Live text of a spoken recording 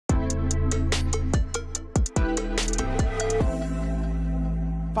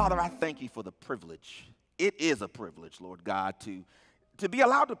Father, I thank you for the privilege. It is a privilege, Lord God, to be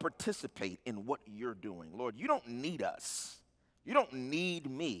allowed to participate in what you're doing. Lord, you don't need us. You don't need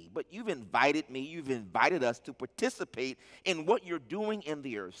me, but you've invited me, you've invited us to participate in what you're doing in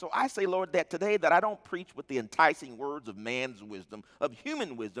the earth. So I say, Lord, that today that I don't preach with the enticing words of man's wisdom, of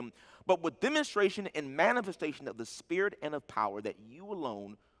human wisdom, but with demonstration and manifestation of the Spirit and of power, that you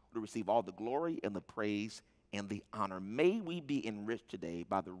alone will receive all the glory and the praise and the honor. May we be enriched today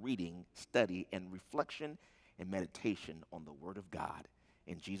by the reading, study, and reflection and meditation on the Word of God.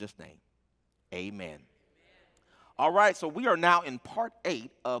 In Jesus' name, amen. All right, so we are now in part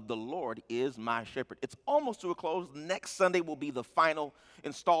 8 of The Lord is My Shepherd. It's almost to a close. Next Sunday will be the final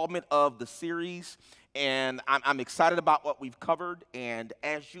installment of the series, and I'm excited about what we've covered. And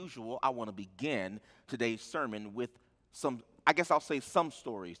as usual, I want to begin today's sermon with some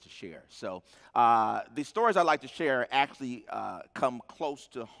stories to share. So the stories I'd like to share actually come close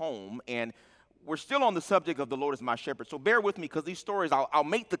to home, and we're still on the subject of the Lord is my shepherd, so bear with me because these stories, I'll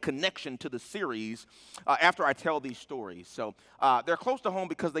make the connection to the series after I tell these stories. So they're close to home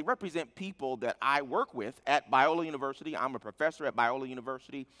because they represent people that I work with at Biola University. I'm a professor at Biola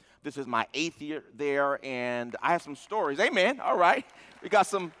University. This is my 8th year there, and I have some stories. Amen. All right. We got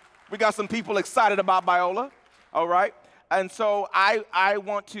some people excited about Biola. All right. And so I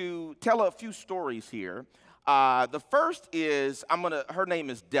want to tell a few stories here. The first is her name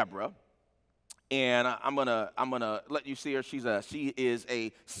is Deborah. And I'm gonna let you see her. She is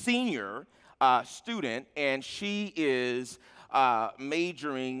a senior student, and she is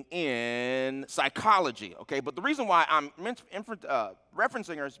majoring in psychology. Okay, but the reason why I'm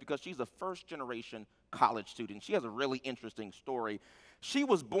referencing her is because she's a first-generation college student. She has a really interesting story. She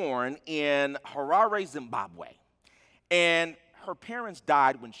was born in Harare, Zimbabwe, and her parents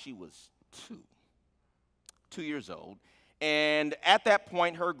died when she was 2 years old. And at that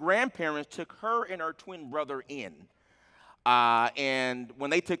point, her grandparents took her and her twin brother in. And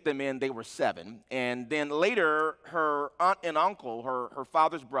when they took them in, they were 7. And then later, her aunt and uncle, her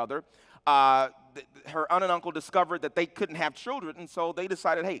father's brother, her aunt and uncle discovered that they couldn't have children. And so they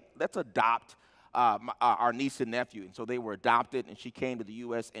decided, hey, let's adopt our niece and nephew. And so they were adopted, and she came to the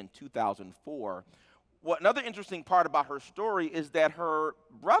U.S. in 2004. Another interesting part about her story is that her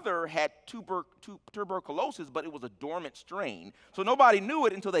brother had tuberculosis, but it was a dormant strain. So nobody knew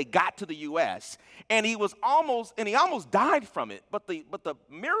it until they got to the U.S. And he almost died from it. But the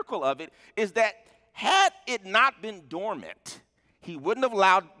miracle of it is that had it not been dormant, he wouldn't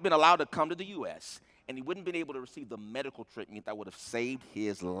have been allowed to come to the U.S. and he wouldn't have been able to receive the medical treatment that would have saved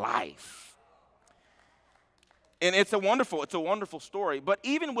his life. And it's a wonderful story. But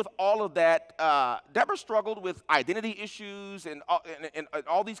even with all of that, Deborah struggled with identity issues and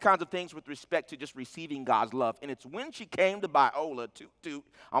all these kinds of things with respect to just receiving God's love. And it's when she came to Biola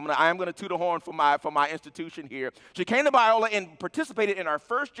I am gonna toot a horn for my institution here. She came to Biola and participated in our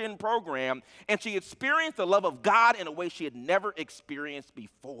first-gen program, and she experienced the love of God in a way she had never experienced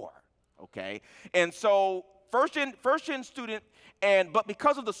before. Okay, and so first-gen student. But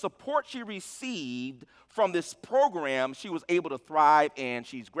because of the support she received from this program, she was able to thrive, and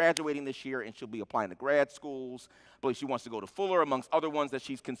she's graduating this year, and she'll be applying to grad schools. I believe she wants to go to Fuller, amongst other ones that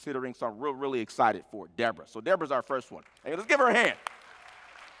she's considering, so I'm really excited for Deborah. So Deborah's our first one. Hey, let's give her a hand.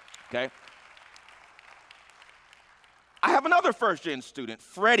 Okay. I have another first-gen student,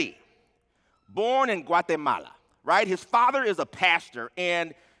 Freddie, born in Guatemala, right? His father is a pastor,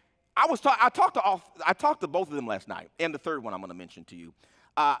 and I talked to both of them last night, and the third one I'm going to mention to you.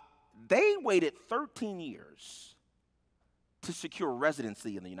 They waited 13 years to secure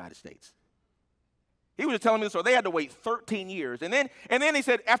residency in the United States. He was just telling me this, so they had to wait 13 years. And then he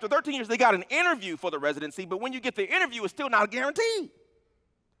said after 13 years, they got an interview for the residency, but when you get the interview, it's still not guaranteed.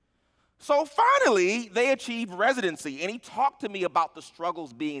 So finally, they achieved residency, and he talked to me about the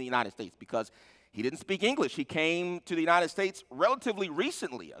struggles being in the United States because he didn't speak English. He came to the United States relatively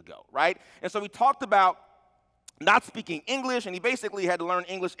recently ago, right? And so we talked about not speaking English, and he basically had to learn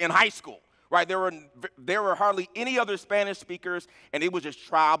English in high school, right? There were hardly any other Spanish speakers, and it was just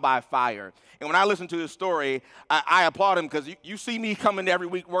trial by fire. And when I listen to his story, I applaud him because you see me coming every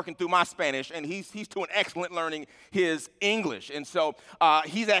week working through my Spanish, and he's doing excellent learning his English. And so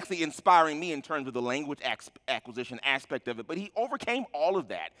he's actually inspiring me in terms of the language acquisition aspect of it. But he overcame all of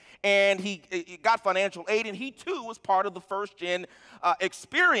that, and he got financial aid, and he too was part of the first-gen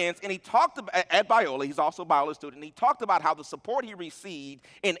experience. And he talked about, at Biola, he's also a Biola student, and he talked about how the support he received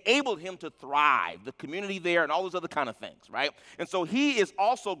enabled him to thrive, the community there, and all those other kind of things, right? And so he is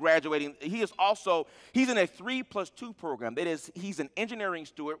also graduating. He's in a 3+2 program. That is, he's an engineering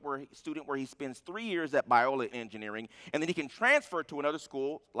student where he spends 3 years at Biola Engineering, and then he can transfer to another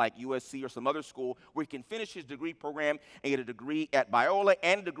school like USC or some other school where he can finish his degree program and get a degree at Biola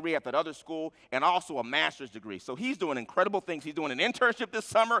and a degree at that other school and also a master's degree. So he's doing incredible things. He's doing an internship this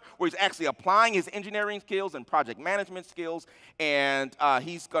summer where he's actually applying his engineering skills and project management skills, and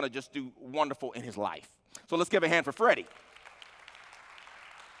he's going to just do wonderful in his life. So let's give a hand for Freddie.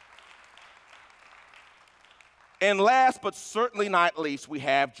 And last but certainly not least, we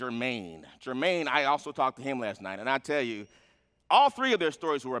have Jermaine. Jermaine, I also talked to him last night, and I tell you, all three of their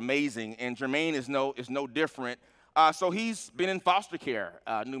stories were amazing, and Jermaine is no different. So he's been in foster care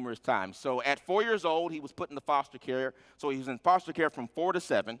numerous times. So at 4 years old, he was put into foster care. So he was in foster care from 4 to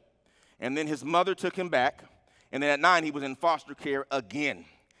 7, and then his mother took him back, and then at 9, he was in foster care again.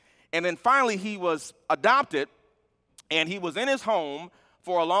 And then finally, he was adopted, and he was in his home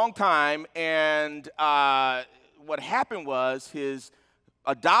for a long time, and what happened was his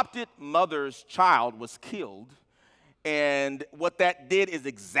adopted mother's child was killed, and what that did is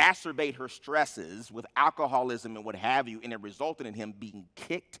exacerbate her stresses with alcoholism and what have you, and it resulted in him being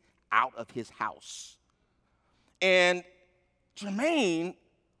kicked out of his house. And Jermaine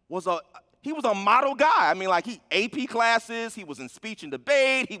was a model guy. I mean, like, he AP classes, he was in speech and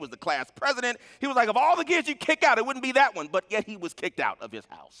debate, he was the class president. He was like, of all the kids you kick out, it wouldn't be that one, but yet he was kicked out of his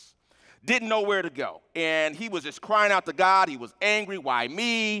house. Didn't know where to go. And he was just crying out to God. He was angry, why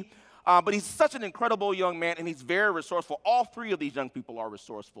me? But he's such an incredible young man, and he's very resourceful. All three of these young people are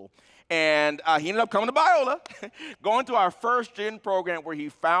resourceful. And he ended up coming to Biola, going to our first-gen program where he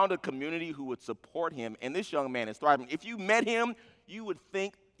found a community who would support him, and this young man is thriving. If you met him, you would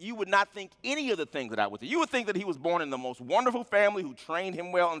not think any of the things that I would think. You would think that he was born in the most wonderful family who trained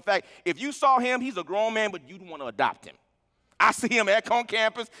him well. In fact, if you saw him, he's a grown man, but you'd want to adopt him. I see him on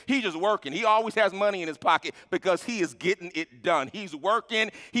campus. He's just working. He always has money in his pocket because he is getting it done. He's working.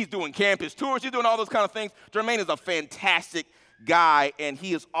 He's doing campus tours. He's doing all those kind of things. Jermaine is a fantastic guy, and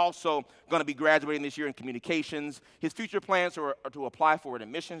he is also going to be graduating this year in communications. His future plans are to apply for an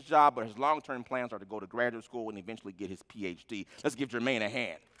admissions job, but his long-term plans are to go to graduate school and eventually get his PhD. Let's give Jermaine a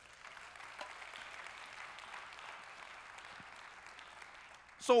hand.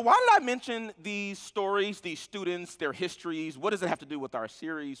 So why did I mention these stories, these students, their histories? What does it have to do with our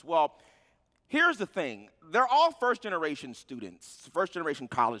series? Well, here's the thing. They're all first-generation students, first-generation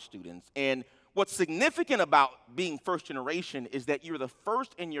college students. And what's significant about being first-generation is that you're the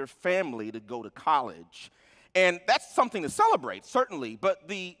first in your family to go to college. And that's something to celebrate, certainly. But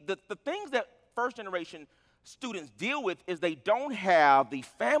the things that first-generation students deal with is they don't have the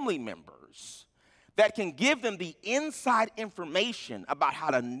family members that can give them the inside information about how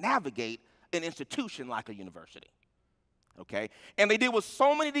to navigate an institution like a university, okay? And they deal with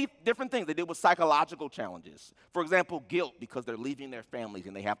so many different things. They deal with psychological challenges. For example, guilt because they're leaving their families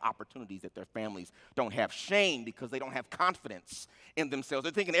and they have opportunities that their families don't have. Shame because they don't have confidence in themselves.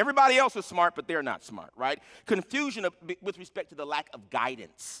 They're thinking everybody else is smart, but they're not smart, right? Confusion with respect to the lack of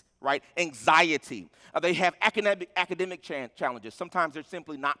guidance, right? Anxiety. They have academic challenges. Sometimes they're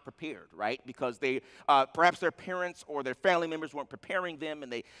simply not prepared, right? Because they perhaps their parents or their family members weren't preparing them,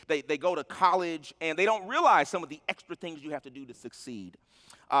 and they go to college and they don't realize some of the extra things you have to do to succeed.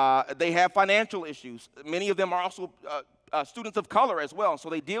 They have financial issues. Many of them are also students of color as well. So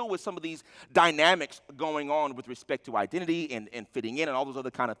they deal with some of these dynamics going on with respect to identity and fitting in and all those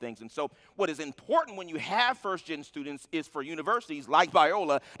other kind of things. And so what is important when you have first-gen students is for universities like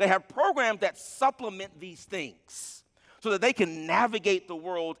Biola, they have programs that supplement these things so that they can navigate the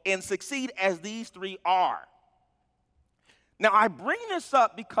world and succeed as these three are. Now, I bring this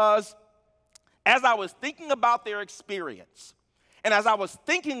up because as I was thinking about their experience, and as I was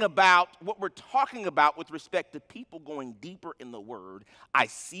thinking about what we're talking about with respect to people going deeper in the Word, I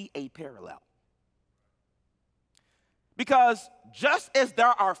see a parallel. Because just as there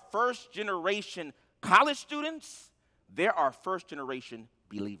are first-generation college students, there are first-generation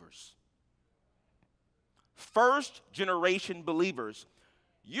believers. First-generation believers.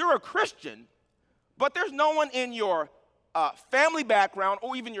 You're a Christian, but there's no one in your family background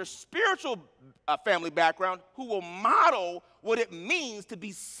or even your spiritual family background who will model what it means to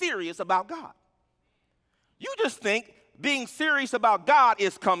be serious about God. You just think being serious about God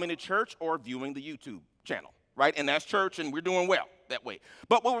is coming to church or viewing the YouTube channel, right? And that's church, and we're doing well that way.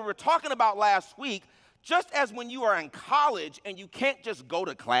 But what we were talking about last week, just as when you are in college and you can't just go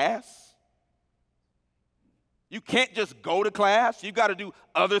to class, you can't just go to class. You got to do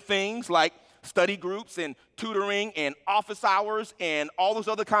other things like study groups and tutoring and office hours and all those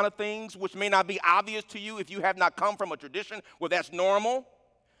other kind of things, which may not be obvious to you if you have not come from a tradition where that's normal.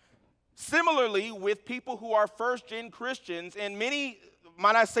 Similarly, with people who are first-gen Christians and many,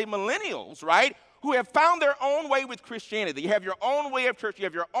 might I say, millennials, right, who have found their own way with Christianity. You have your own way of church. You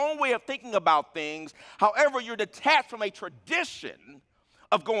have your own way of thinking about things. However, you're detached from a tradition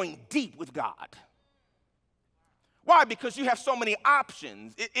of going deep with God. Why? Because you have so many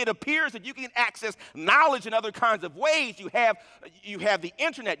options. It appears that you can access knowledge in other kinds of ways. You have the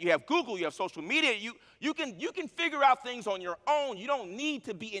internet, you have Google, you have social media. You can figure out things on your own. You don't need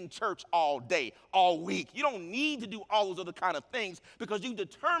to be in church all day, all week. You don't need to do all those other kind of things because you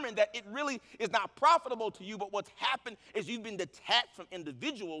determined that it really is not profitable to you. But what's happened is you've been detached from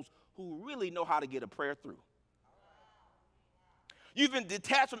individuals who really know how to get a prayer through. You've been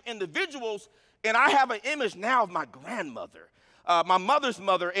detached from individuals. And I have an image now of my grandmother, my mother's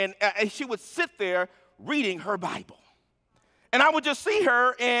mother, and she would sit there reading her Bible. And I would just see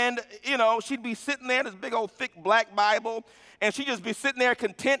her, and, she'd be sitting there, this big old thick black Bible, and she'd just be sitting there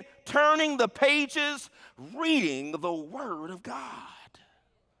content, turning the pages, reading the Word of God.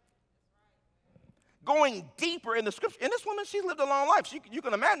 Going deeper in the Scripture. And this woman, she's lived a long life. You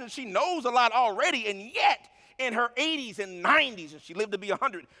can imagine she knows a lot already, and yet, in her 80s and 90s, and she lived to be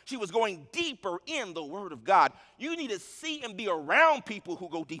 100, she was going deeper in the Word of God. You need to see and be around people who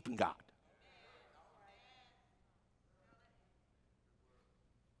go deep in God.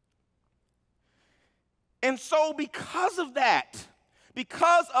 And so because of that,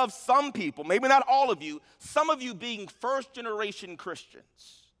 because of some people, maybe not all of you, some of you being first-generation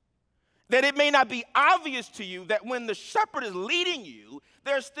Christians, that it may not be obvious to you that when the shepherd is leading you,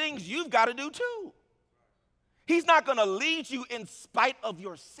 there's things you've got to do too. He's not going to lead you in spite of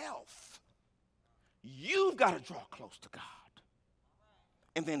yourself. You've got to draw close to God.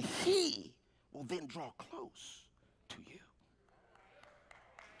 And then he will then draw close to you.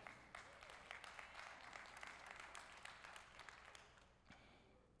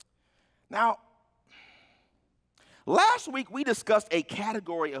 Now, last week we discussed a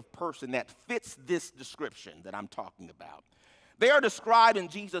category of person that fits this description that I'm talking about. They are described in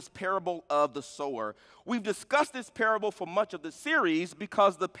Jesus' parable of the sower. We've discussed this parable for much of the series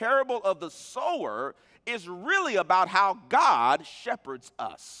because the parable of the sower is really about how God shepherds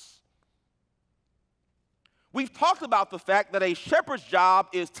us. We've talked about the fact that a shepherd's job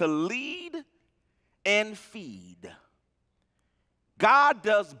is to lead and feed. God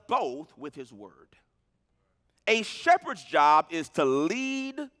does both with his word. A shepherd's job is to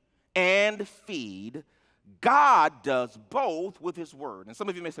lead and feed. God does both with his word. And some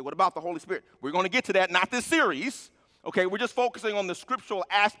of you may say, what about the Holy Spirit? We're going to get to that, not this series. Okay, we're just focusing on the scriptural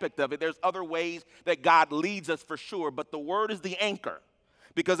aspect of it. There's other ways that God leads us for sure, but the word is the anchor.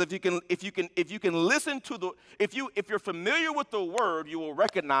 Because if you can listen to if you're familiar with the word, you will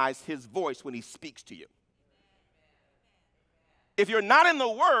recognize his voice when he speaks to you. If you're not in the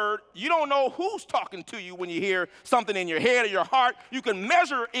word, you don't know who's talking to you when you hear something in your head or your heart. You can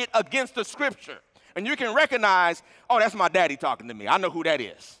measure it against the scripture. And you can recognize, oh, that's my daddy talking to me. I know who that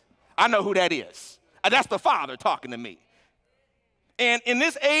is. I know who that is. That's the Father talking to me. And in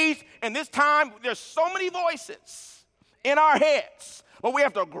this age, in this time, there's so many voices in our heads. But we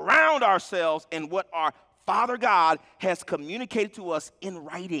have to ground ourselves in what our Father God has communicated to us in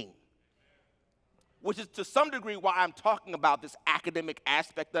writing. Which is to some degree why I'm talking about this academic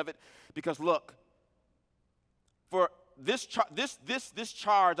aspect of it. Because look, for this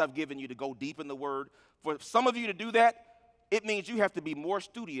charge I've given you to go deep in the word, for some of you to do that, it means you have to be more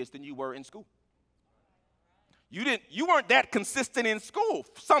studious than you were in school. You weren't that consistent in school,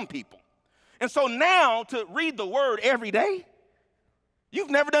 some people. And so now to read the word every day, you've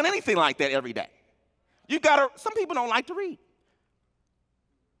never done anything like that every day. Some people don't like to read.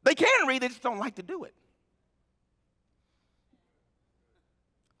 They can read, they just don't like to do it.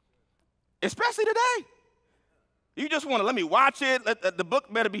 Especially today. You just want to let me watch it. The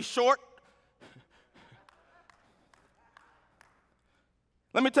book better be short.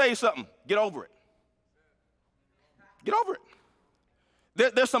 Let me tell you something. Get over it. Get over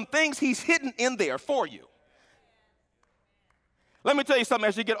it. There's some things he's hidden in there for you. Let me tell you something.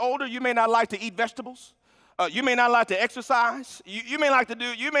 As you get older, you may not like to eat vegetables. You may not like to exercise. You may not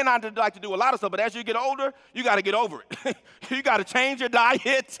like to do a lot of stuff, but as you get older, you got to get over it. You got to change your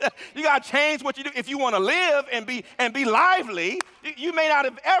diet. You got to change what you do. If you want to live and be lively, you may not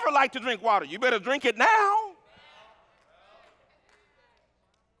have ever liked to drink water. You better drink it now.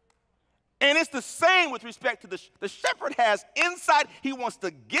 And it's the same with respect to the shepherd has insight he wants to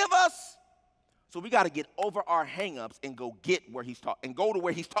give us. So we got to get over our hang-ups and go get where he's talking and go to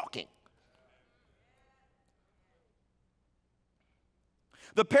where he's talking.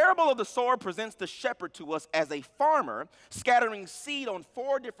 The parable of the sower presents the shepherd to us as a farmer scattering seed on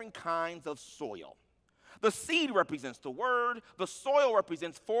 4 different kinds of soil. The seed represents the word. The soil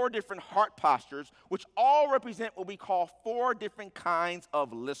represents 4 different heart postures, which all represent what we call 4 different kinds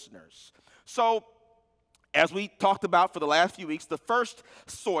of listeners. So, as we talked about for the last few weeks, the first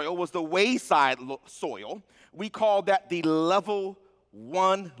soil was the wayside soil. We call that the level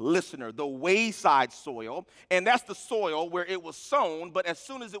 1 listener, the wayside soil. And that's the soil where it was sown, but as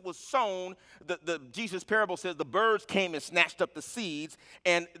soon as it was sown, Jesus' parable says the birds came and snatched up the seeds.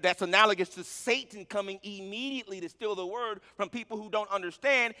 And that's analogous to Satan coming immediately to steal the word from people who don't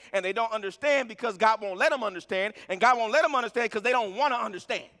understand. And they don't understand because God won't let them understand. And God won't let them understand because they don't want to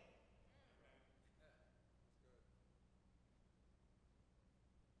understand.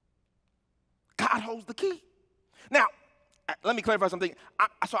 God holds the key. Now, let me clarify something.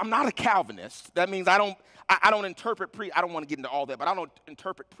 So I'm not a Calvinist. That means I don't interpret I don't want to get into all that, but I don't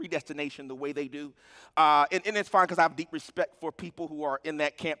interpret predestination the way they do. And it's fine because I have deep respect for people who are in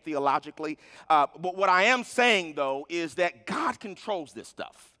that camp theologically. But what I am saying, though, is that God controls this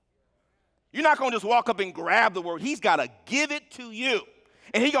stuff. You're not going to just walk up and grab the word. He's got to give it to you.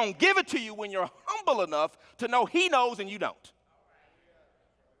 And he's going to give it to you when you're humble enough to know he knows and you don't.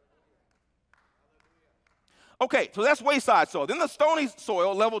 Okay, so that's wayside soil. Then the stony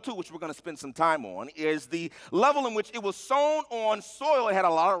soil, level 2, which we're going to spend some time on, is the level in which it was sown on soil. It had a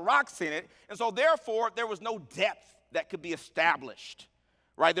lot of rocks in it, and so therefore there was no depth that could be established,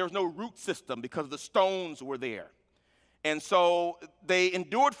 right? There was no root system because the stones were there. And so they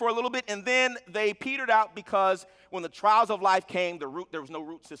endured for a little bit, and then they petered out because when the trials of life came, there was no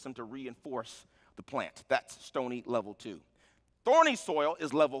root system to reinforce the plant. That's stony level 2. Thorny soil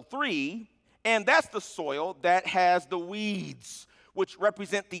is level 3. And that's the soil that has the weeds, which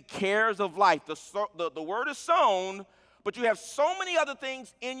represent the cares of life. The word is sown, but you have so many other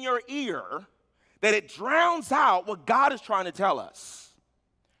things in your ear that it drowns out what God is trying to tell us,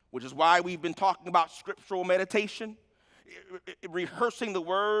 which is why we've been talking about scriptural meditation, rehearsing the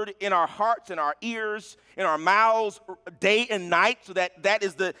word in our hearts, in our ears, in our mouths, day and night, so that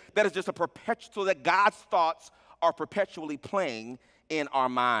is just a perpetual, so that God's thoughts are perpetually playing in our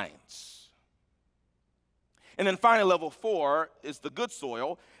minds. And then finally, level 4 is the good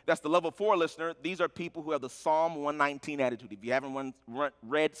soil. That's the level 4 listener. These are people who have the Psalm 119 attitude. If you haven't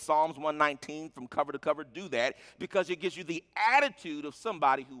read Psalms 119 from cover to cover, do that because it gives you the attitude of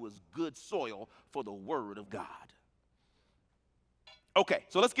somebody who is good soil for the word of God. Okay,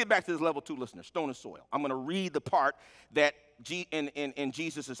 so let's get back to this level 2 listener, stony soil. I'm going to read the part that in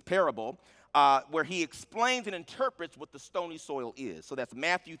Jesus' parable where he explains and interprets what the stony soil is. So that's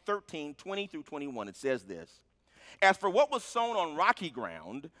Matthew 13, 20 through 21. It says this. As for what was sown on rocky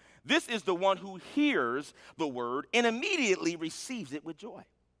ground, this is the one who hears the word and immediately receives it with joy.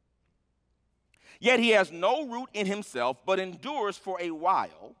 Yet he has no root in himself, but endures for a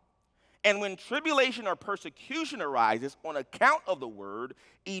while. And when tribulation or persecution arises on account of the word,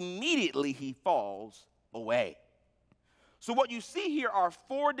 immediately he falls away. So what you see here are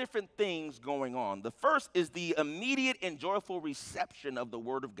 4 different things going on. The first is the immediate and joyful reception of the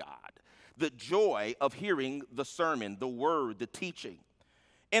word of God, the joy of hearing the sermon, the word, the teaching.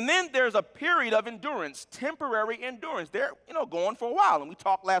 And then there's a period of endurance, temporary endurance. They're, going for a while. And we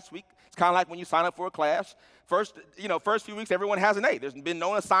talked last week. It's kind of like when you sign up for a class. First few weeks, everyone has an A. There's been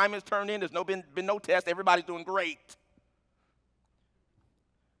no assignments turned in. There's been no tests. Everybody's doing great.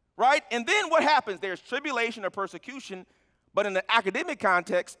 Right? And then what happens? There's tribulation or persecution. But in the academic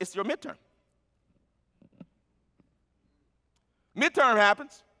context, it's your midterm. Midterm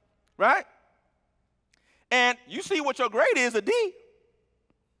happens, right? And you see what your grade is, a D.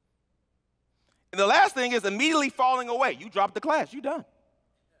 And the last thing is immediately falling away. You drop the class, you're done.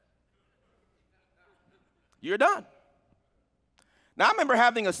 You're done. Now, I remember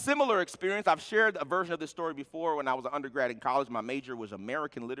having a similar experience. I've shared a version of this story before when I was an undergrad in college. My major was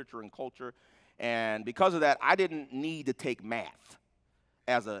American literature and culture. And because of that, I didn't need to take math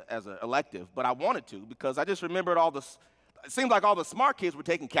as an elective, but I wanted to because I just remembered it seemed like all the smart kids were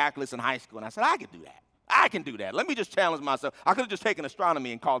taking calculus in high school. And I said, I could do that. I can do that. Let me just challenge myself. I could have just taken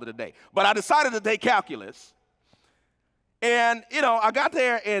astronomy and called it a day. But I decided to take calculus. And, I got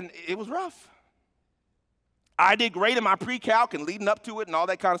there and it was rough. I did great in my pre-calc and leading up to it and all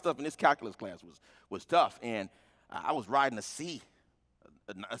that kind of stuff. And this calculus class was tough. And I was riding a C,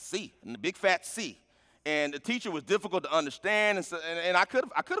 a big fat C. And the teacher was difficult to understand. And I could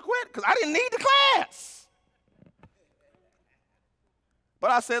have quit because I didn't need the class. But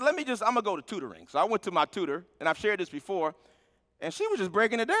I said, I'm going to go to tutoring. So I went to my tutor, and I've shared this before, and she was just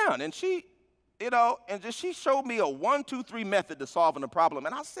breaking it down. And and just she showed me a 1, 2, 3 method to solving the problem.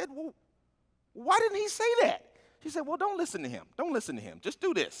 And I said, well, why didn't he say that? She said, well, don't listen to him. Don't listen to him. Just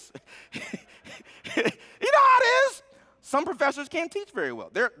do this. You know how it is. Some professors can't teach very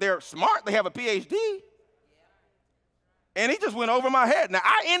well. They're smart. They have a PhD. And he just went over my head. Now,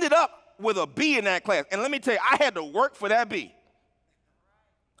 I ended up with a B in that class. And let me tell you, I had to work for that B.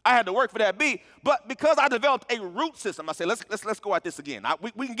 I had to work for that B. But because I developed a root system, I said, let's go at this again.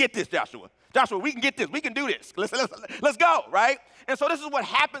 We can get this, Joshua. Joshua, we can get this. We can do this. Let's go, right? And so this is what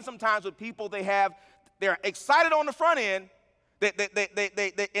happens sometimes with people. They're excited on the front end, and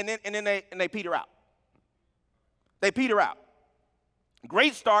then they peter out. They peter out.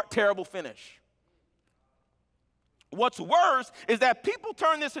 Great start, terrible finish. What's worse is that people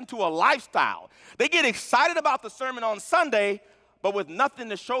turn this into a lifestyle. They get excited about the sermon on Sunday, but with nothing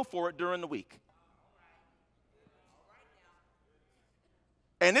to show for it during the week.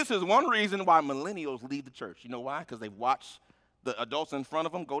 And this is one reason why millennials leave the church. You know why? Because they've watched the adults in front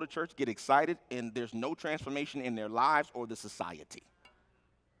of them go to church, get excited, and there's no transformation in their lives or the society.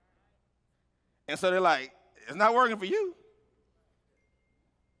 And so they're like, it's not working for you.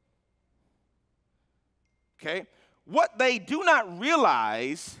 Okay? What they do not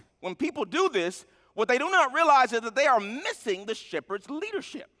realize, when people do this, what they do not realize is that they are missing the shepherd's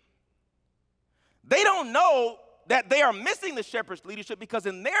leadership. They don't know that they are missing the shepherd's leadership because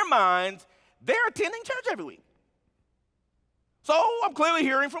in their minds, they're attending church every week. So I'm clearly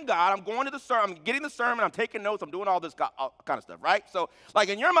hearing from God. I'm going to the sermon. I'm getting the sermon. I'm taking notes. I'm doing all this kind of stuff, right? So like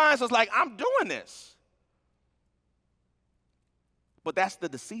in your minds, it's like, I'm doing this. But that's the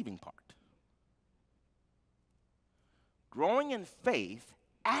deceiving part. Growing in faith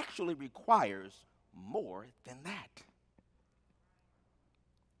actually requires more than that.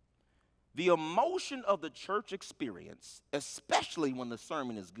 The emotion of the church experience, especially when the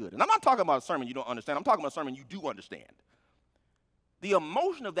sermon is good, and I'm not talking about a sermon you don't understand. I'm talking about a sermon you do understand. The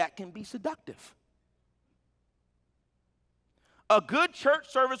emotion of that can be seductive. A good church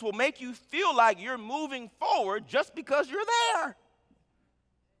service will make you feel like you're moving forward just because you're there.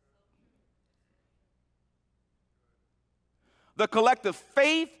 The collective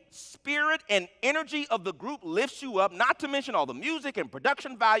faith, spirit, and energy of the group lifts you up, not to mention all the music and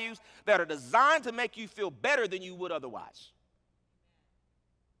production values that are designed to make you feel better than you would otherwise.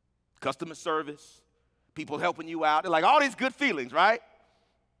 Customer service, people helping you out, like all these good feelings, right?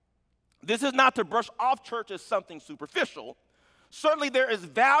 This is not to brush off church as something superficial. Certainly there is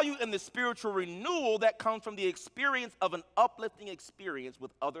value in the spiritual renewal that comes from the experience of an uplifting experience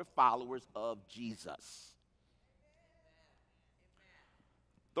with other followers of Jesus.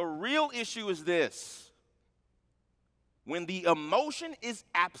 The real issue is this: when the emotion is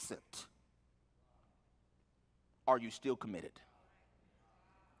absent, are you still committed?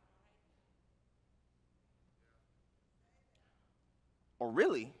 Or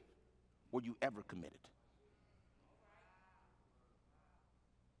really, were you ever committed?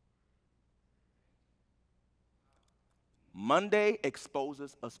 Monday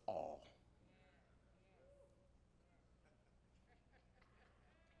exposes us all.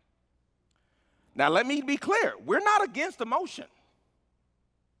 Now, let me be clear. We're not against emotion,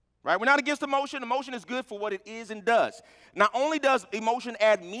 right? We're not against emotion. Emotion is good for what it is and does. Not only does emotion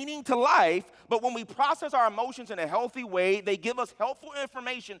add meaning to life, but when we process our emotions in a healthy way, they give us helpful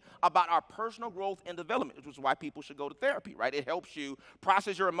information about our personal growth and development, which is why people should go to therapy, right? It helps you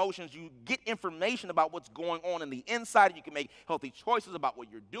process your emotions. You get information about what's going on in the inside. You can make healthy choices about what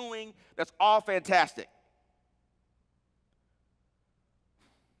you're doing. That's all fantastic.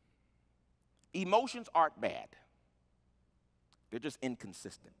 Emotions aren't bad. They're just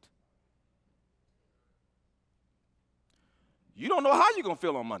inconsistent. You don't know how you're going to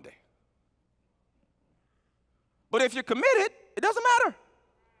feel on Monday. But if you're committed, it doesn't matter.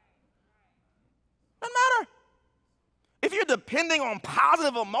 Doesn't matter. If you're depending on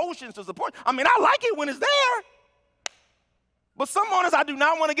positive emotions to support, I like it when it's there. But some mornings I do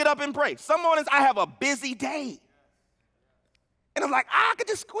not want to get up and pray. Some mornings I have a busy day. And I'm like, I could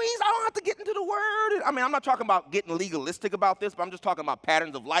just squeeze. I don't have to get into the word. I'm not talking about getting legalistic about this, but I'm just talking about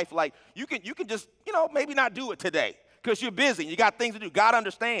patterns of life. Like you can just, maybe not do it today because you're busy. You got things to do. God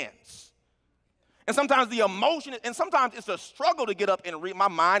understands. And sometimes the emotion, and sometimes it's a struggle to get up and read. My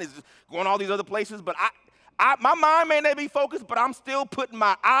mind is just going all these other places, but my mind may not be focused, but I'm still putting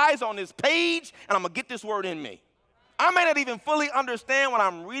my eyes on this page, and I'm going to get this word in me. I may not even fully understand what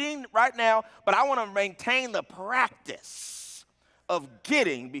I'm reading right now, but I want to maintain the practice of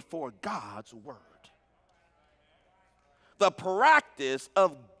getting before God's word. The practice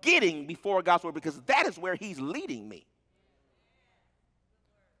of getting before God's word, because that is where he's leading me.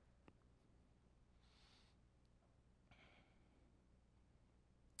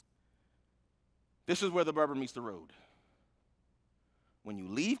 This is where the rubber meets the road. When you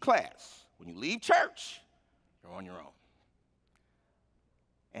leave class, when you leave church, you're on your own.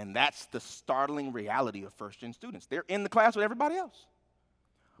 And that's the startling reality of first-gen students. They're in the class with everybody else.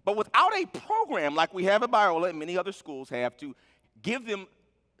 But without a program like we have at Biola and many other schools have to give them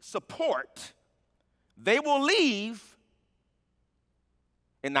support, they will leave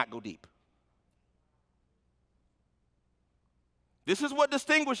and not go deep. This is what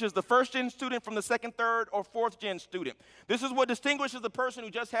distinguishes the first-gen student from the second, third, or fourth-gen student. This is what distinguishes the person who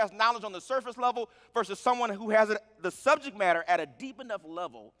just has knowledge on the surface level versus someone who has the subject matter at a deep enough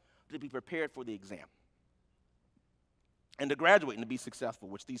level to be prepared for the exam and to graduate and to be successful,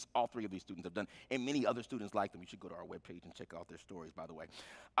 which all three of these students have done, and many other students like them. You should go to our webpage and check out their stories, by the way.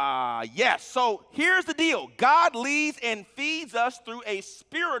 Yes, so here's the deal. God leads and feeds us through a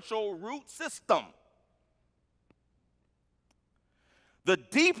spiritual root system. The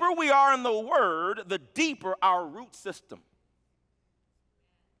deeper we are in the Word, the deeper our root system.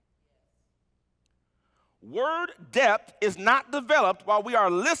 Word depth is not developed while we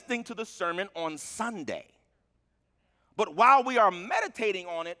are listening to the sermon on Sunday, but while we are meditating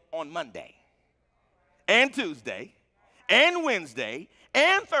on it on Monday and Tuesday and Wednesday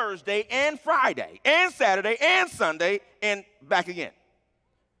and Thursday and Friday and Saturday and Sunday and back again.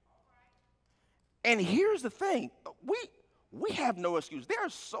 And here's the thing. We have no excuse.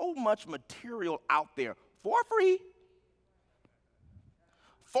 There's so much material out there for free.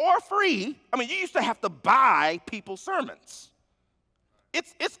 For free. I mean, you used to have to buy people's sermons.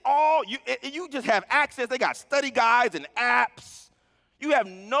 It's all, you just have access. They got study guides and apps. You have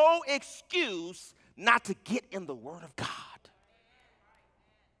no excuse not to get in the Word of God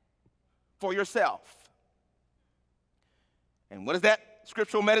for yourself. And what does that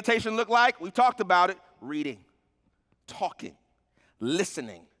scriptural meditation look like? We talked about it. Reading, talking,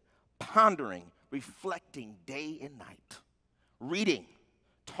 listening, pondering, reflecting day and night. Reading,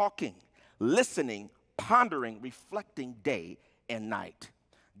 talking, listening, pondering, reflecting day and night.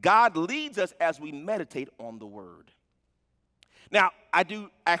 God leads us as we meditate on the Word. Now, I do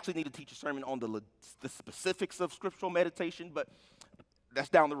actually need to teach a sermon on the specifics of scriptural meditation, but that's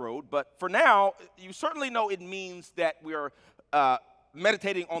down the road. But for now, you certainly know it means that we are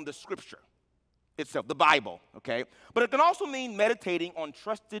meditating on the Scripture itself, the Bible, okay? But it can also mean meditating on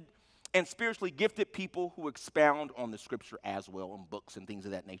trusted and spiritually gifted people who expound on the Scripture as well, in books and things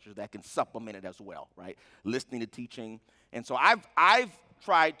of that nature that can supplement it as well, right? Listening to teaching. And so I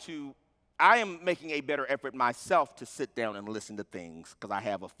am making a better effort myself to sit down and listen to things because I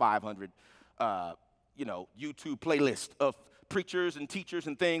have a 500, YouTube playlist of preachers and teachers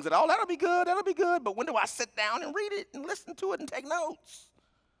and things that, that'll be good. But when do I sit down and read it and listen to it and take notes?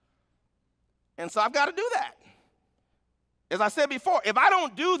 And so I've got to do that. As I said before, if I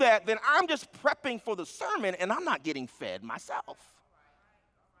don't do that, then I'm just prepping for the sermon and I'm not getting fed myself.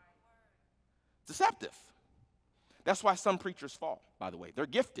 Deceptive. That's why some preachers fall, by the way. They're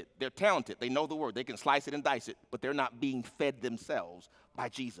gifted. They're talented. They know the Word. They can slice it and dice it, but they're not being fed themselves by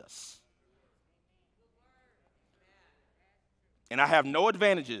Jesus. And I have no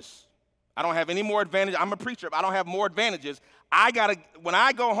advantages. I don't have any more advantage. I'm a preacher, but I don't have more advantages. When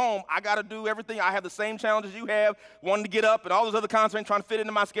I go home, I got to do everything. I have the same challenges you have, wanting to get up and all those other concerns, trying to fit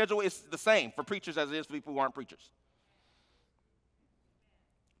into my schedule. It's the same for preachers as it is for people who aren't preachers.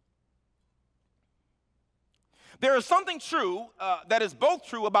 There is something true that is both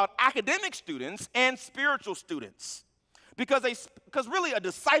true about academic students and spiritual students, because really a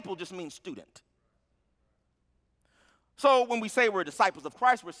disciple just means student. So when we say we're disciples of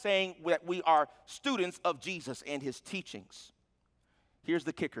Christ, we're saying that we are students of Jesus and his teachings. Here's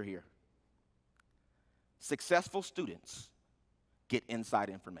the kicker here. Successful students get inside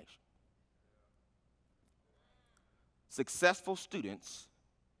information. Successful students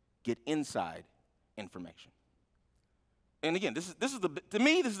get inside information. And again, to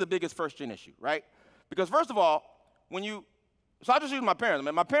me, this is the biggest first-gen issue, right? Because first of all, so I'll just use my parents.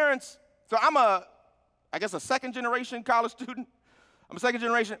 My parents, so I'm a second-generation college student. I'm a second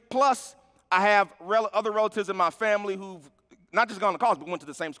generation. Plus, I have other relatives in my family who've not just gone to college, but went to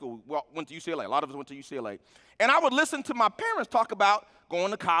the same school, went to UCLA. A lot of us went to UCLA. And I would listen to my parents talk about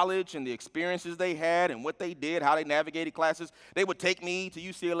going to college and the experiences they had and what they did, how they navigated classes. They would take me to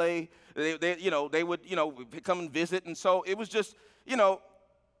UCLA. They would come and visit. And so it was just, in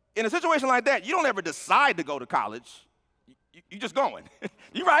a situation like that, you don't ever decide to go to college. You're just going.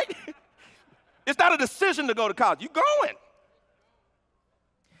 You right? It's not a decision to go to college. You're going.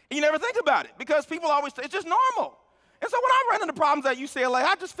 And you never think about it because people always say it's just normal. And so when I ran into problems at UCLA,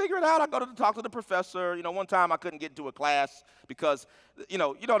 I just figure it out. I go to talk to the professor. One time I couldn't get into a class because, they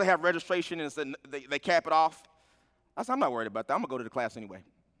have registration and they cap it off. I said, I'm not worried about that. I'm going to go to the class anyway.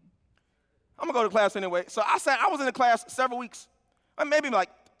 So I was in the class several weeks, maybe like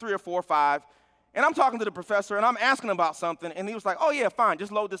 3 or 4 or 5. And I'm talking to the professor, and I'm asking him about something. And he was like, oh, yeah, fine.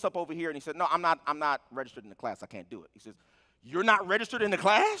 Just load this up over here. And he said, no, I'm not registered in the class. I can't do it. He says, you're not registered in the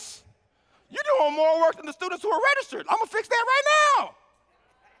class? You're doing more work than the students who are registered. I'm going to fix that right now.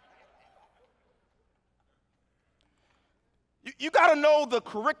 You got to know the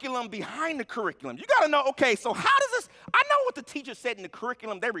curriculum behind the curriculum. You got to know, okay, so how does this, I know what the teacher said in the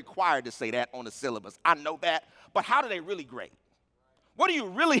curriculum. They're required to say that on the syllabus. I know that. But how do they really grade? What do you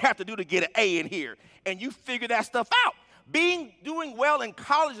really have to do to get an A in here? And you figure that stuff out. Doing well in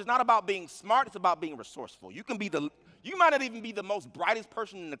college is not about being smart. It's about being resourceful. You might not even be the most brightest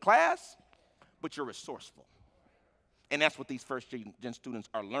person in the class, but you're resourceful. And that's what these first-gen students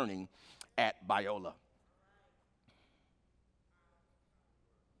are learning at Biola.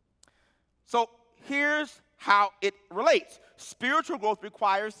 So here's how it relates. Spiritual growth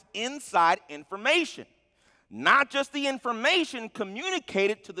requires inside information, not just the information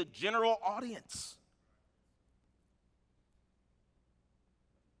communicated to the general audience.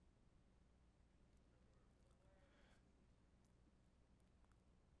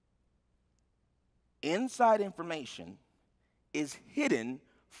 Inside information is hidden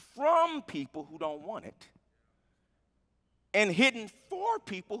from people who don't want it and hidden for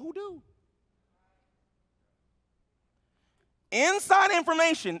people who do. Inside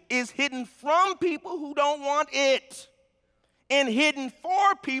information is hidden from people who don't want it and hidden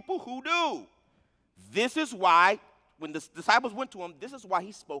for people who do. This is why, when the disciples went to him, this is why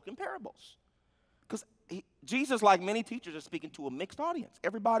he spoke in parables. Because Jesus, like many teachers, is speaking to a mixed audience.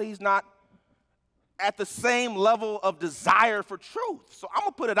 Everybody's not at the same level of desire for truth. So I'm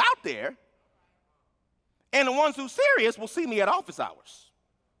going to put it out there, and the ones who are serious will see me at office hours.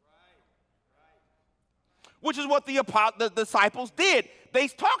 Which is what the disciples did. They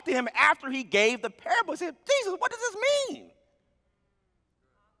talked to him after he gave the parable. They said, Jesus, what does this mean?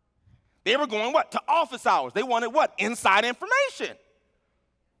 They were going what? To office hours. They wanted what? Inside information.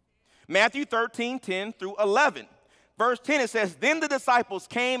 Matthew 13:10 through 11. Verse 10, it says, then the disciples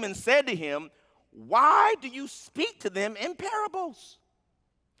came and said to him, why do you speak to them in parables?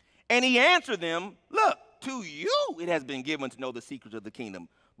 And he answered them, look, to you it has been given to know the secrets of the kingdom,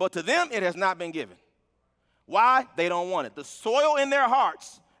 but to them it has not been given. Why? They don't want it. The soil in their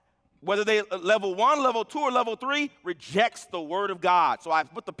hearts, whether they level 1, level 2, or level 3, rejects the word of God. So I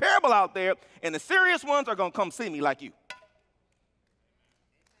put the parable out there, and the serious ones are going to come see me like you.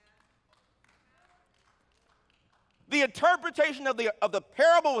 The interpretation of the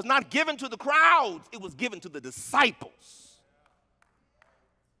parable was not given to the crowds. It was given to the disciples.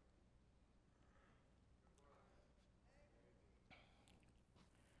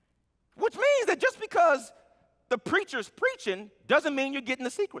 Which means that just because the preacher's preaching doesn't mean you're getting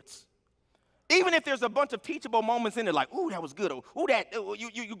the secrets. Even if there's a bunch of teachable moments in it, like, ooh, that was good, or ooh,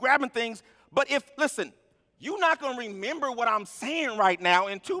 you're grabbing things. But listen, you're not going to remember what I'm saying right now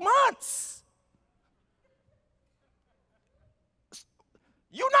in 2 months.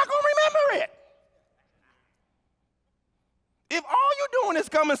 You're not going to remember it. If all you're doing is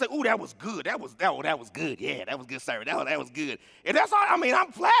come and say, ooh, that was good, that was good, yeah, that was good, sir, that was good. And that's all,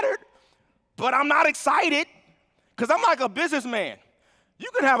 I'm flattered, but I'm not excited. Because I'm like a businessman.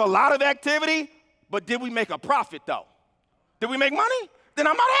 You can have a lot of activity, but did we make a profit, though? Did we make money? Then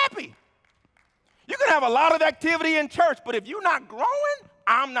I'm not happy. You can have a lot of activity in church, but if you're not growing,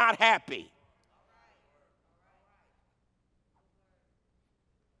 I'm not happy.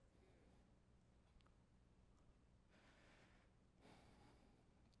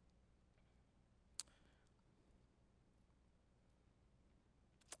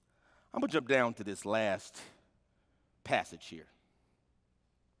 I'm going to jump down to this last passage here.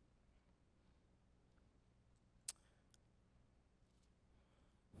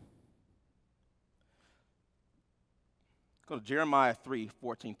 Go to Jeremiah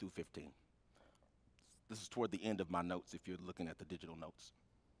 3:14 through 15. This is toward the end of my notes if you're looking at the digital notes.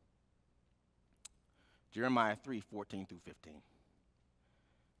 Jeremiah 3:14 through 15.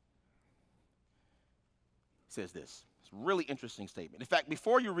 Says this. It's a really interesting statement. In fact,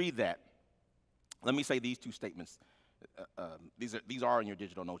 before you read that, let me say these 2 statements. These are in your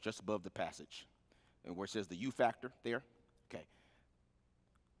digital notes, just above the passage, and where it says the you factor there. Okay.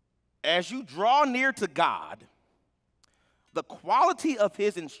 As you draw near to God, the quality of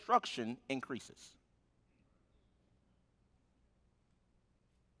his instruction increases.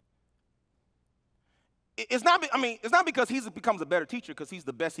 It's not, it's not because he becomes a better teacher because he's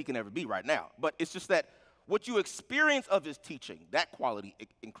the best he can ever be right now. But it's just that what you experience of his teaching, that quality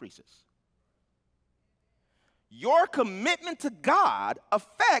increases. Your commitment to God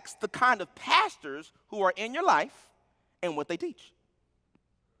affects the kind of pastors who are in your life and what they teach.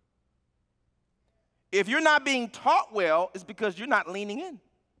 If you're not being taught well, it's because you're not leaning in.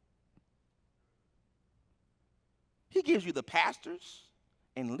 He gives you the pastors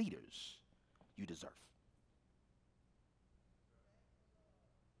and leaders you deserve.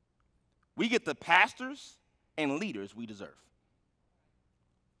 We get the pastors and leaders we deserve.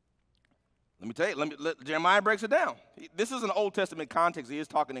 Let me tell you, Jeremiah breaks it down. This is an Old Testament context. He is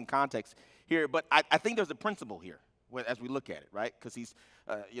talking in context here, but I think there's a principle here as we look at it, right? Because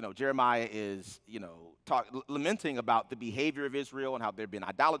Jeremiah is, lamenting about the behavior of Israel and how they've been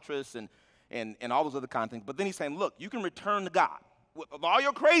idolatrous and all those other kind of things. But then he's saying, look, you can return to God. With all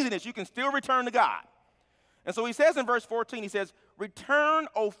your craziness, you can still return to God. And so he says in verse 14, he says, "Return,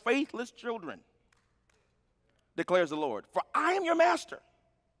 O faithless children, declares the Lord, for I am your master.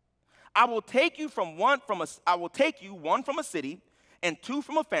 I will take you one from a city and two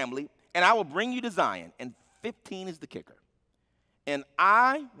from a family, and I will bring you to Zion." And 15 is the kicker. "And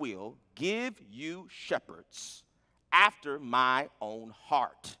I will give you shepherds after my own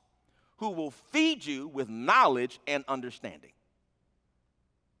heart, who will feed you with knowledge and understanding."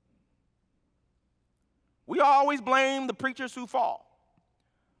 We always blame the preachers who fall,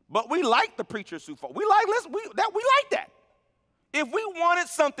 but we like the preachers who fall. We like that. If we wanted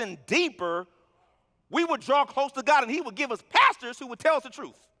something deeper, we would draw close to God, and he would give us pastors who would tell us the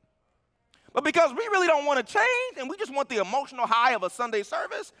truth. But because we really don't want to change, and we just want the emotional high of a Sunday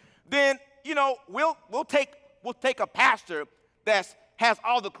service, then we'll take a pastor that has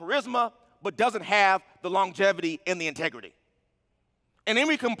all the charisma but doesn't have the longevity and the integrity. And then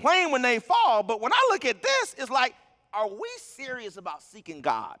we complain when they fall, but when I look at this, it's like, are we serious about seeking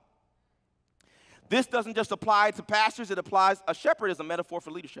God? This doesn't just apply to pastors. A shepherd is a metaphor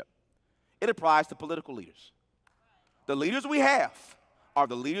for leadership. It applies to political leaders. The leaders we have are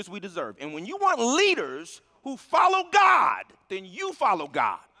the leaders we deserve. And when you want leaders who follow God, then you follow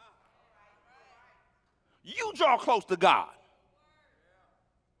God. You draw close to God.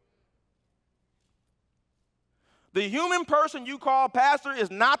 The human person you call pastor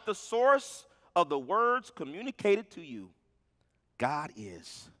is not the source of the words communicated to you. God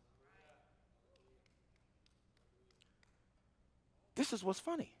is. This is what's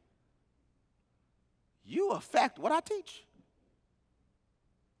funny. You affect what I teach.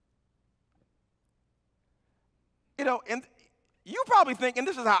 And you probably think, and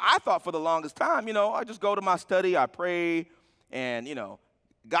this is how I thought for the longest time, I just go to my study, I pray, and,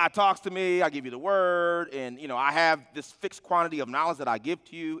 God talks to me, I give you the word, and, I have this fixed quantity of knowledge that I give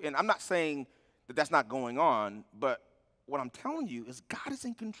to you. And I'm not saying that that's not going on, but what I'm telling you is God is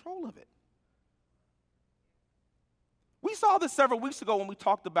in control of it. We saw this several weeks ago when we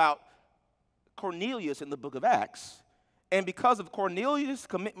talked about Cornelius in the book of Acts. And because of Cornelius'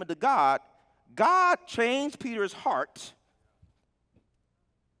 commitment to God, God changed Peter's heart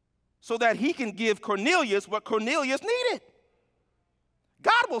so that he can give Cornelius what Cornelius needed.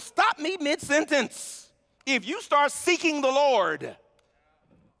 God will stop me mid-sentence if you start seeking the Lord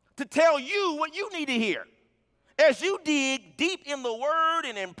to tell you what you need to hear. As you dig deep in the word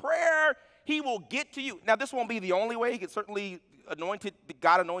and in prayer, he will get to you. Now, this won't be the only way. He can certainly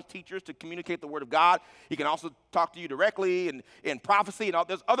God anoints teachers to communicate the word of God. He can also talk to you directly and in prophecy and all.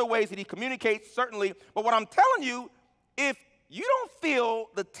 There's other ways that he communicates, certainly. But what I'm telling you, if you don't feel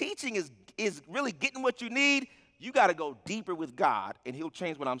the teaching is really getting what you need, you got to go deeper with God, and he'll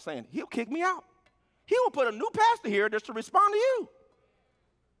change what I'm saying. He'll kick me out. He will put a new pastor here just to respond to you.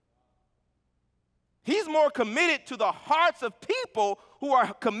 He's more committed to the hearts of people who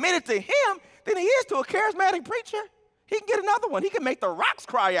are committed to him than he is to a charismatic preacher. He can get another one. He can make the rocks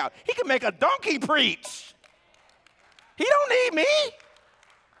cry out. He can make a donkey preach. He don't need me.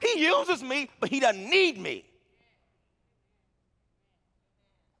 He uses me, but he doesn't need me.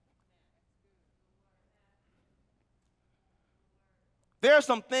 There are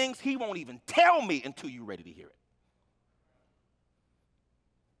some things he won't even tell me until you're ready to hear it.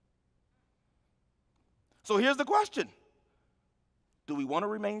 So here's the question. Do we want to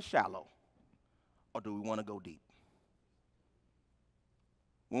remain shallow, or do we want to go deep?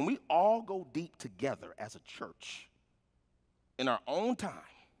 When we all go deep together as a church, in our own time,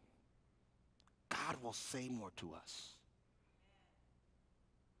 God will say more to us.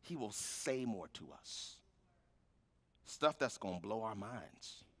 He will say more to us. Stuff that's going to blow our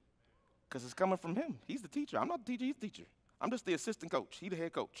minds. Because it's coming from him. He's the teacher. I'm not the teacher, he's the teacher. I'm just the assistant coach. He's the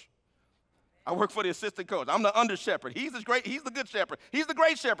head coach. I work for the assistant coach. I'm the under shepherd. He's the good shepherd. He's the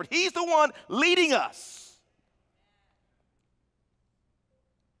great shepherd. He's the one leading us.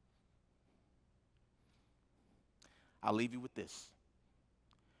 I'll leave you with this.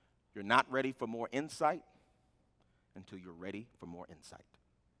 You're not ready for more insight until you're ready for more insight.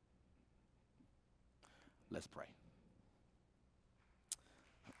 Let's pray.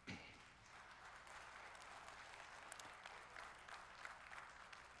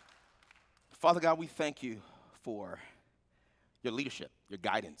 Father God, we thank you for your leadership, your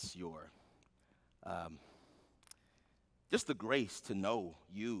guidance, your just the grace to know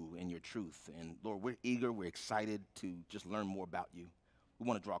you and your truth. And Lord, we're eager, we're excited to just learn more about you. We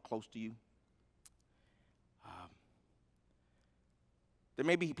want to draw close to you. There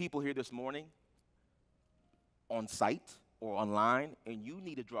may be people here this morning on site or online, and you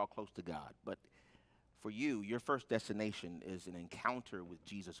need to draw close to God. But for you, your first destination is an encounter with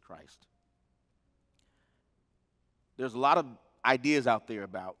Jesus Christ. There's a lot of ideas out there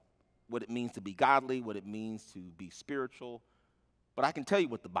about what it means to be godly, what it means to be spiritual. But I can tell you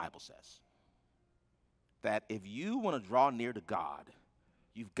what the Bible says. That if you want to draw near to God,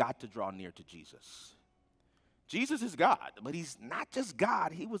 you've got to draw near to Jesus. Jesus is God, but he's not just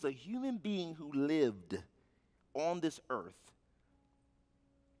God. He was a human being who lived on this earth.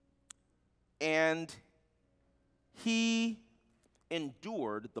 And he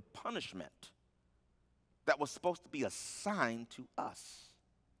endured the punishment that was supposed to be assigned to us.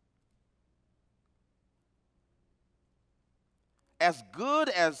 As good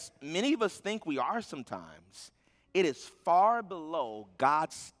as many of us think we are sometimes, it is far below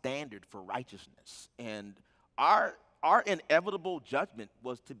God's standard for righteousness. And our inevitable judgment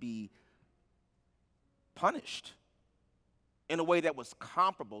was to be punished in a way that was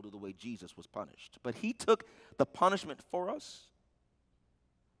comparable to the way Jesus was punished. But he took the punishment for us.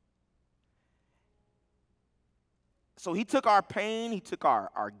 So he took our pain, he took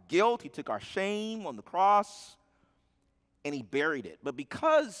our guilt, he took our shame on the cross, and he buried it. But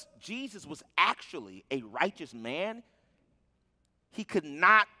because Jesus was actually a righteous man, he could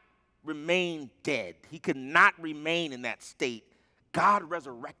not remain dead. He could not remain in that state. God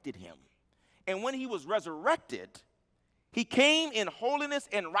resurrected him. And when he was resurrected, he came in holiness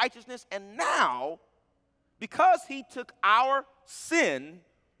and righteousness, and now, because he took our sin,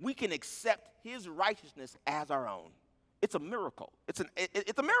 we can accept his righteousness as our own. It's a miracle. It's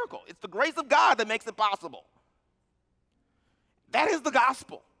a miracle. It's the grace of God that makes it possible. That is the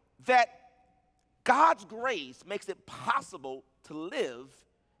gospel, that God's grace makes it possible to live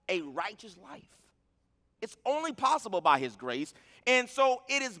a righteous life. It's only possible by his grace, and so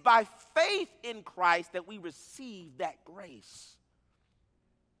it is by faith in Christ that we receive that grace.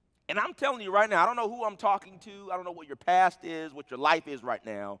 And I'm telling you right now, I don't know who I'm talking to. I don't know what your past is, what your life is right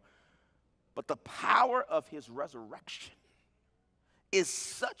now, but the power of his resurrection is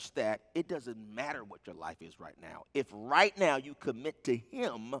such that it doesn't matter what your life is right now. If right now you commit to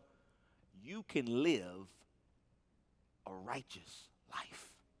him, you can live a righteous life.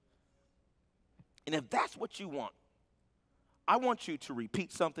 And if that's what you want, I want you to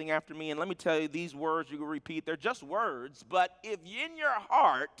repeat something after me. And let me tell you, these words you will repeat, they're just words. But if in your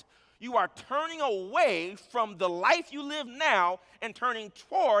heart you are turning away from the life you live now and turning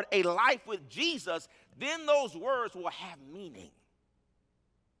toward a life with Jesus, then those words will have meaning.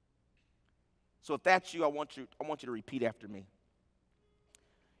 So if that's you, I want you to repeat after me.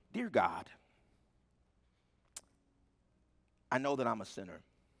 Dear God, I know that I'm a sinner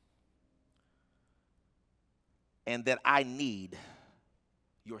and that I need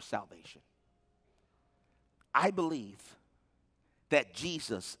your salvation. I believe that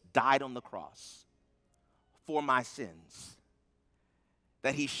Jesus died on the cross for my sins,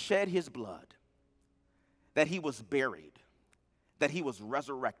 that he shed his blood, that he was buried, that he was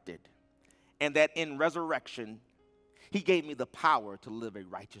resurrected, and that in resurrection, he gave me the power to live a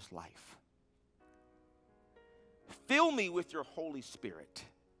righteous life. Fill me with your Holy Spirit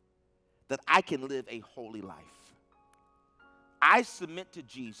that I can live a holy life. I submit to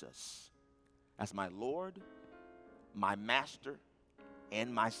Jesus as my Lord, my Master,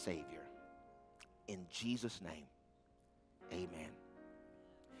 and my Savior. In Jesus' name, amen.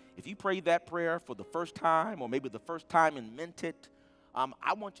 If you prayed that prayer for the first time or maybe the first time and meant it,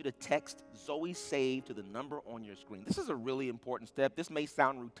 I want you to text Zoe Save to the number on your screen. This is a really important step. This may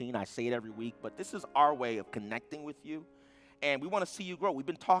sound routine. I say it every week, but this is our way of connecting with you. And we want to see you grow. We've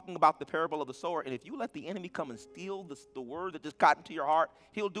been talking about the parable of the sower, and if you let the enemy come and steal the word that just got into your heart,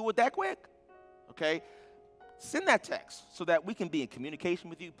 he'll do it that quick, okay? Send that text so that we can be in communication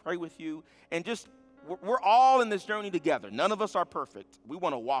with you, pray with you, and just we're all in this journey together. None of us are perfect. We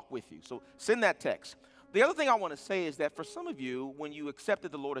want to walk with you. So send that text. The other thing I want to say is that for some of you, when you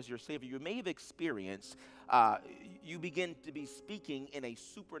accepted the Lord as your Savior, you may have experienced, you begin to be speaking in a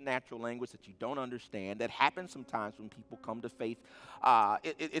supernatural language that you don't understand. That happens sometimes when people come to faith.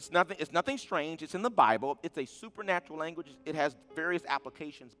 It's nothing strange. It's in the Bible. It's a supernatural language. It has various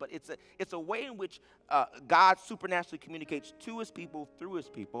applications, but it's a way in which God supernaturally communicates to his people, through his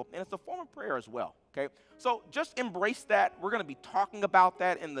people, and it's a form of prayer as well. Okay, so just embrace that. We're going to be talking about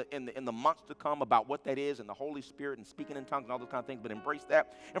that in the months to come, about what that is and the Holy Spirit and speaking in tongues and all those kind of things, but embrace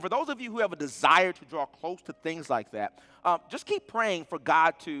that. And for those of you who have a desire to draw close to things like that, just keep praying for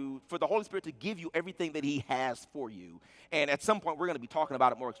for the Holy Spirit to give you everything that he has for you. And at some point, we're going to be talking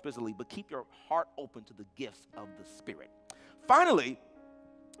about it more explicitly, but keep your heart open to the gifts of the Spirit. Finally,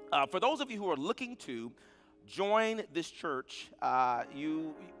 for those of you who are looking to join this church,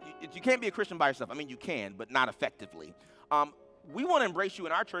 you can't be a Christian by yourself. I mean, you can, but not effectively. We want to embrace you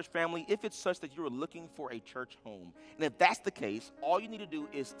in our church family if it's such that you're looking for a church home. And if that's the case, all you need to do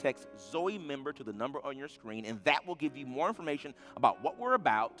is text Zoe member to the number on your screen, and that will give you more information about what we're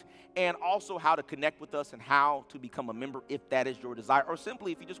about and also how to connect with us and how to become a member if that is your desire, or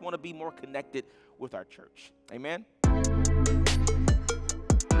simply if you just want to be more connected with our church. Amen?